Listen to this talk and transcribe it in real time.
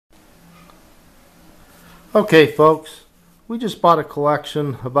Okay, folks, we just bought a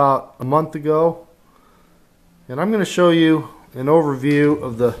collection about a month ago, and I'm going to show you an overview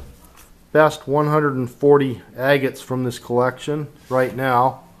of the best 140 agates from this collection right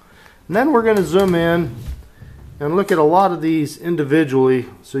now. And then we're going to zoom in and look at a lot of these individually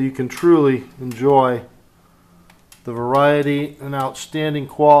so you can truly enjoy the variety and outstanding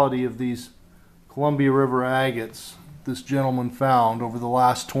quality of these Columbia River agates this gentleman found over the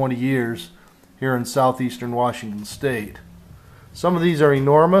last 20 years here in southeastern Washington State. Some of these are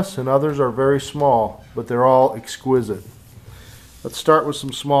enormous and others are very small, but they're all exquisite. Let's start with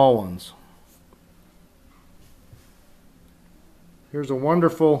some small ones. Here's a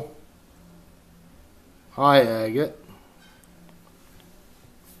wonderful eye agate.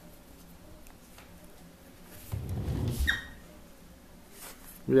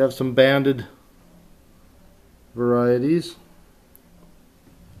 We have some banded varieties.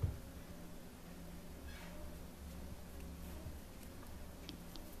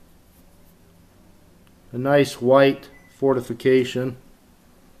 A nice white fortification.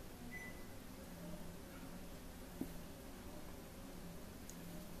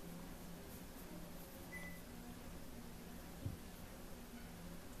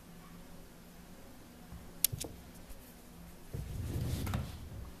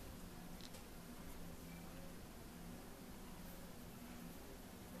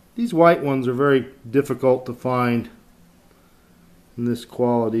 These white ones are very difficult to find in this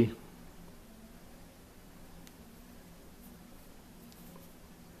quality.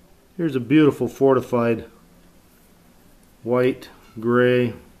 Here's a beautiful fortified white,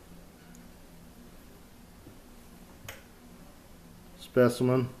 gray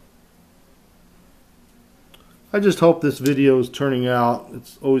specimen. I just hope this video is turning out.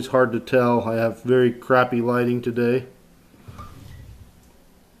 It's always hard to tell. I have very crappy lighting today.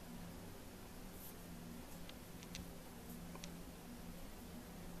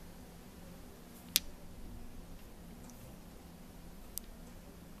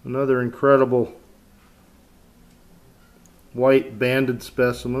 Another incredible white banded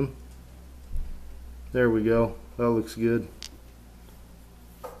specimen. There we go. That looks good.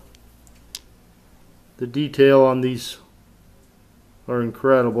 The detail on these are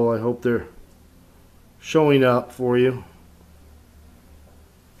incredible. I hope they're showing up for you.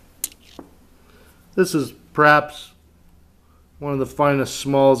 This is perhaps one of the finest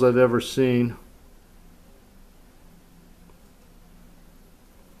smalls I've ever seen.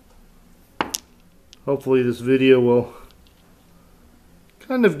 Hopefully this video will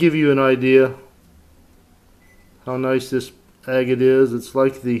kind of give you an idea how nice this agate is. It's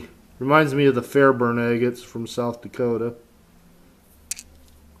like reminds me of the Fairburn agates from South Dakota.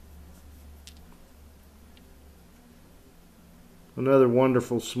 Another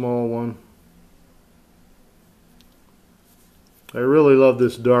wonderful small one. I really love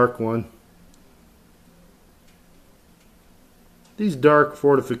this dark one. These dark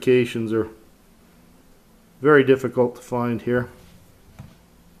fortifications are very difficult to find here.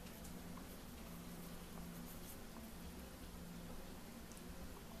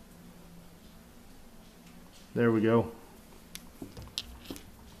 There we go.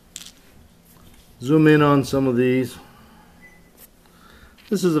 Zoom in on some of these.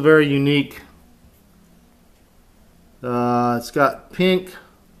 This is a very unique. It's got pink.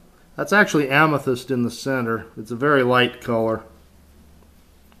 That's actually amethyst in the center. It's a very light color.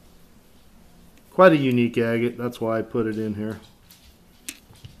 Quite a unique agate, that's why I put it in here.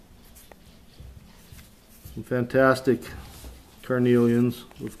 Some fantastic carnelians,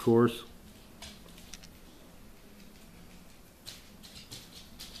 of course.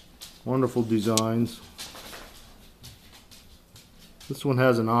 Wonderful designs. This one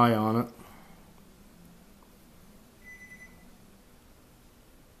has an eye on it.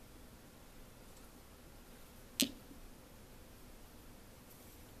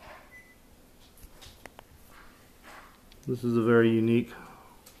 This is a very unique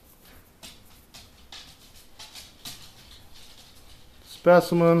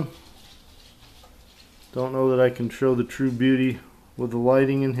specimen. Don't know that I can show the true beauty with the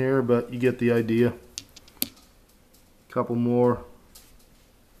lighting in here, but you get the idea. A couple more.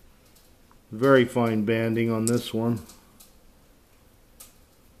 Very fine banding on this one.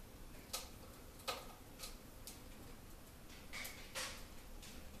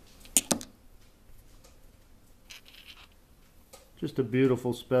 Just a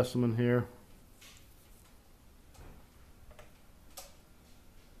beautiful specimen here.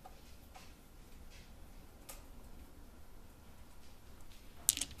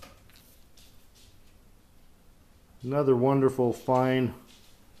 Another wonderful fine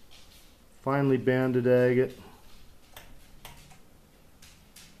finely banded agate.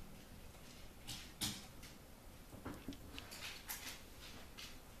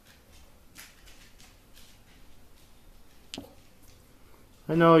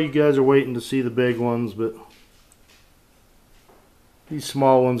 I know you guys are waiting to see the big ones, but these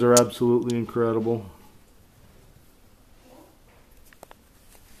small ones are absolutely incredible.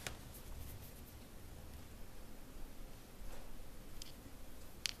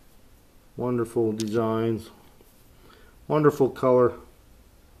 Wonderful designs, wonderful color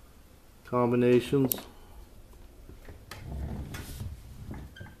combinations.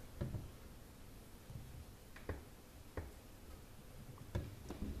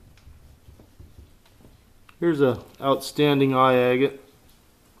 Here's a outstanding eye agate.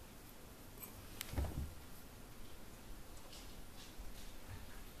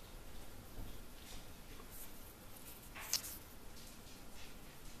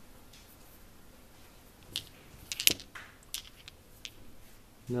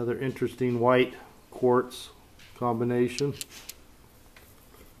 Another interesting white quartz combination.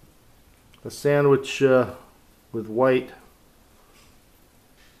 A sandwich with white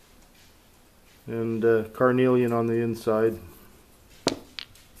and carnelian on the inside.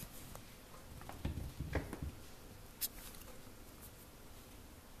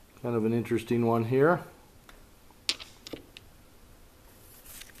 Kind of an interesting one here.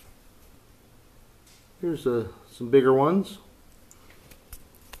 Here's some bigger ones.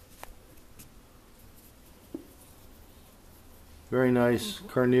 Very nice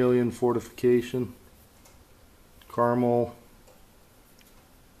carnelian fortification, caramel.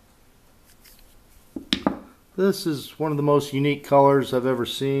 This is one of the most unique colors I've ever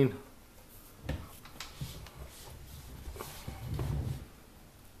seen.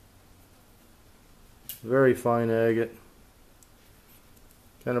 Very fine agate.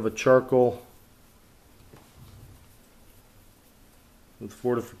 Kind of a charcoal with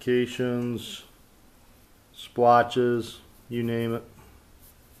fortifications, splotches, you name it.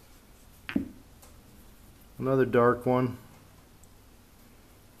 Another dark one.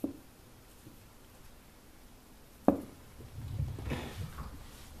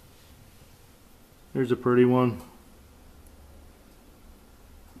 Here's a pretty one.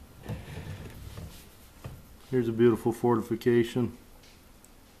 Here's a beautiful fortification.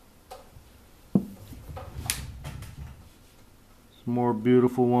 Some more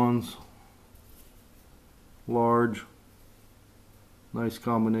beautiful ones. Large. Nice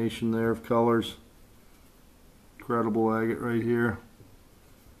combination there of colors. Incredible agate right here.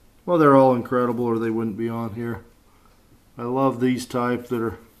 Well, they're all incredible or they wouldn't be on here. I love these type that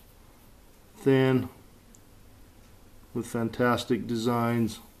are thin with fantastic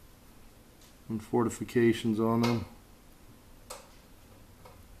designs and fortifications on them.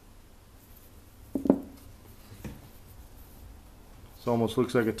 This almost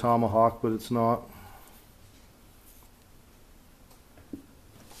looks like a tomahawk, but it's not.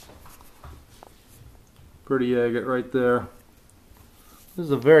 Pretty agate right there. This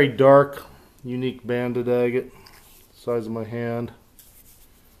is a very dark, unique banded agate, size of my hand.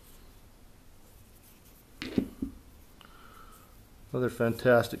 Another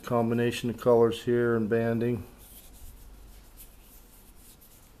fantastic combination of colors here and banding.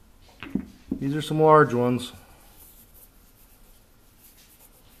 These are some large ones.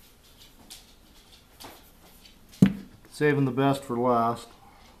 Saving the best for last.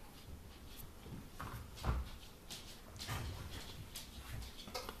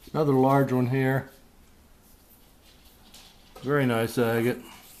 Another large one here. Very nice agate.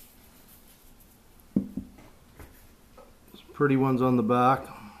 Pretty ones on the back.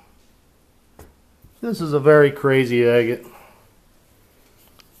 This is a very crazy agate.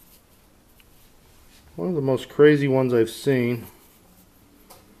 One of the most crazy ones I've seen.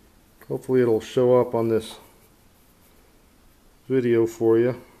 Hopefully it'll show up on this video for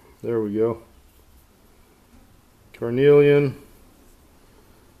you. There we go. Carnelian,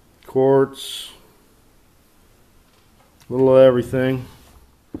 quartz, a little of everything.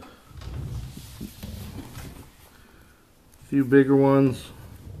 Few bigger ones.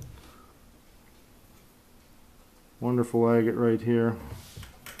 Wonderful agate right here.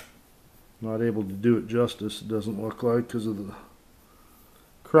 Not able to do it justice, it doesn't look like, because of the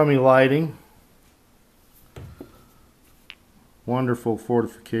crummy lighting. Wonderful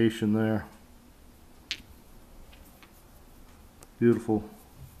fortification there. Beautiful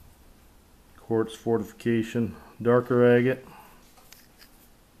quartz fortification. Darker agate.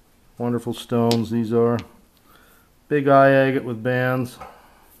 Wonderful stones these are. Big eye agate with bands.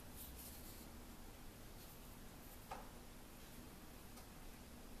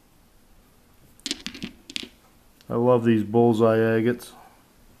 I love these bullseye agates.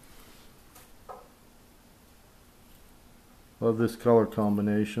 Love this color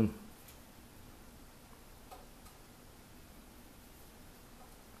combination.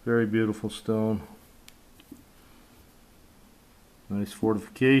 Very beautiful stone. Nice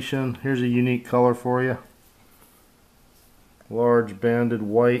fortification. Here's a unique color for you. Large banded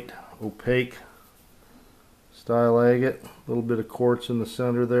white opaque style agate. A little bit of quartz in the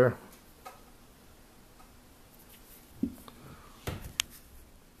center there. A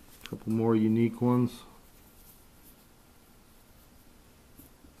couple more unique ones.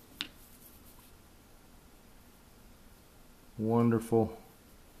 Wonderful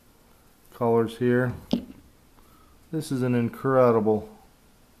colors here. This is an incredible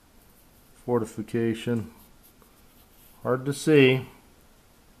fortification. Hard to see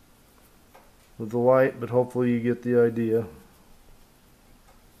with the light, but hopefully you get the idea.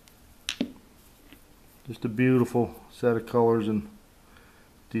 Just a beautiful set of colors and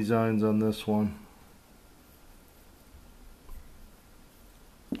designs on this one.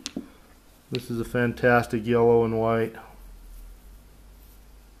 This is a fantastic yellow and white.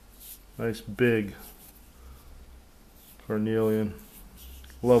 Nice big carnelian.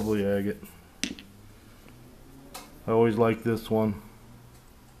 Lovely agate. I always like this one.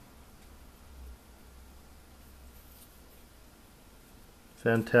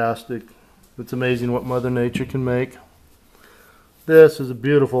 Fantastic. It's amazing what Mother Nature can make. This is a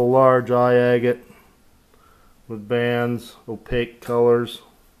beautiful large eye agate with bands, opaque colors.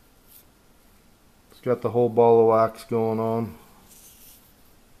 It's got the whole ball of wax going on.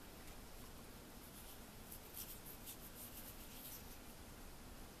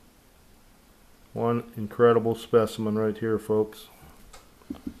 One incredible specimen right here, folks.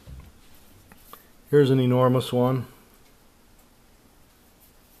 Here's an enormous one.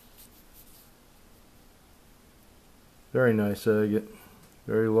 Very nice agate.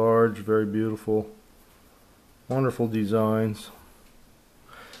 Very large, very beautiful. Wonderful designs.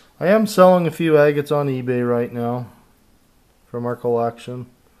 I am selling a few agates on eBay right now from our collection.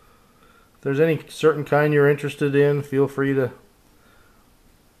 If there's any certain kind you're interested in, feel free to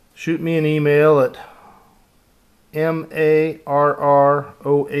shoot me an email at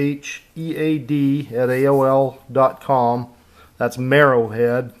marrohead@aol.com. That's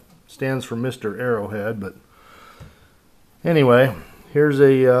Marrowhead. Stands for Mr. Arrowhead, but anyway, here's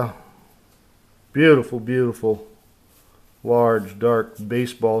a beautiful, beautiful, large, dark,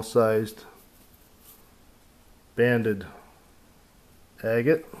 baseball-sized banded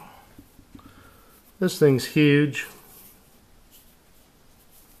agate. This thing's huge.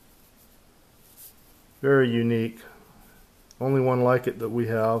 Very unique. Only one like it that we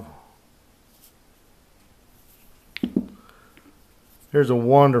have. Here's a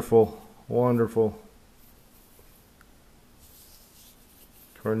wonderful, wonderful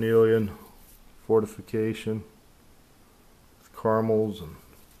carnelian fortification with caramels and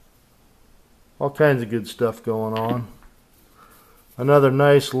all kinds of good stuff going on. Another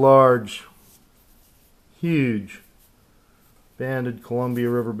nice, large, huge banded Columbia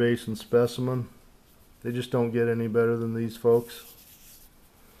River Basin specimen. They just don't get any better than these folks.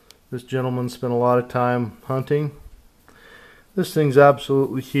 This gentleman spent a lot of time hunting. This thing's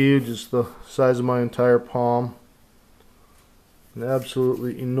absolutely huge. It's the size of my entire palm. An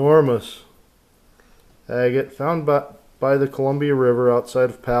absolutely enormous agate found by the Columbia River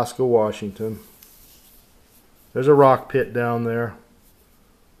outside of Pasco, Washington. There's a rock pit down there.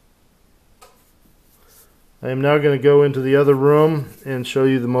 I am now going to go into the other room and show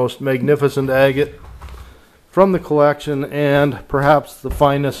you the most magnificent agate from the collection, and perhaps the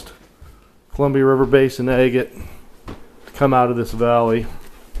finest Columbia River Basin agate to come out of this valley.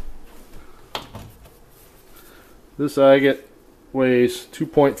 This agate weighs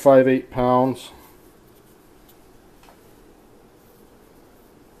 2.58 pounds.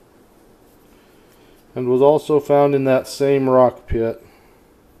 And was also found in that same rock pit.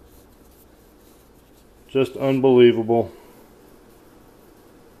 Just unbelievable.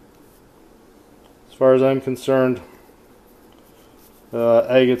 As far as I'm concerned,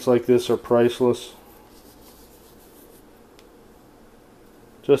 agates like this are priceless.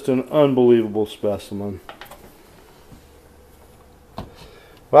 Just an unbelievable specimen.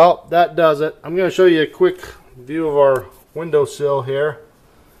 Well, that does it. I'm going to show you a quick view of our windowsill here.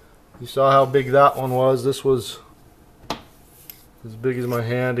 You saw how big that one was. This was as big as my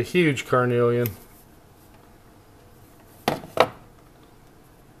hand. A huge carnelian.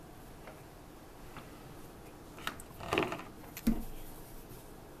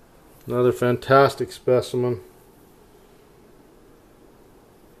 Another fantastic specimen.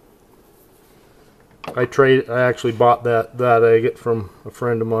 I actually bought that agate from a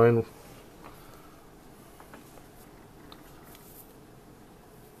friend of mine.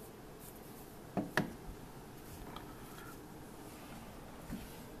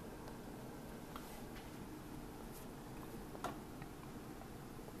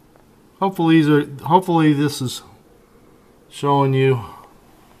 Hopefully this is showing you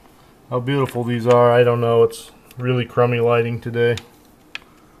how beautiful these are. I don't know, it's really crummy lighting today.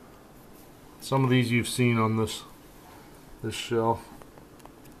 Some of these you've seen on this shelf.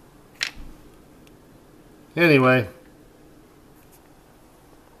 Anyway,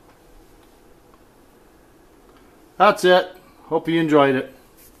 that's it. Hope you enjoyed it.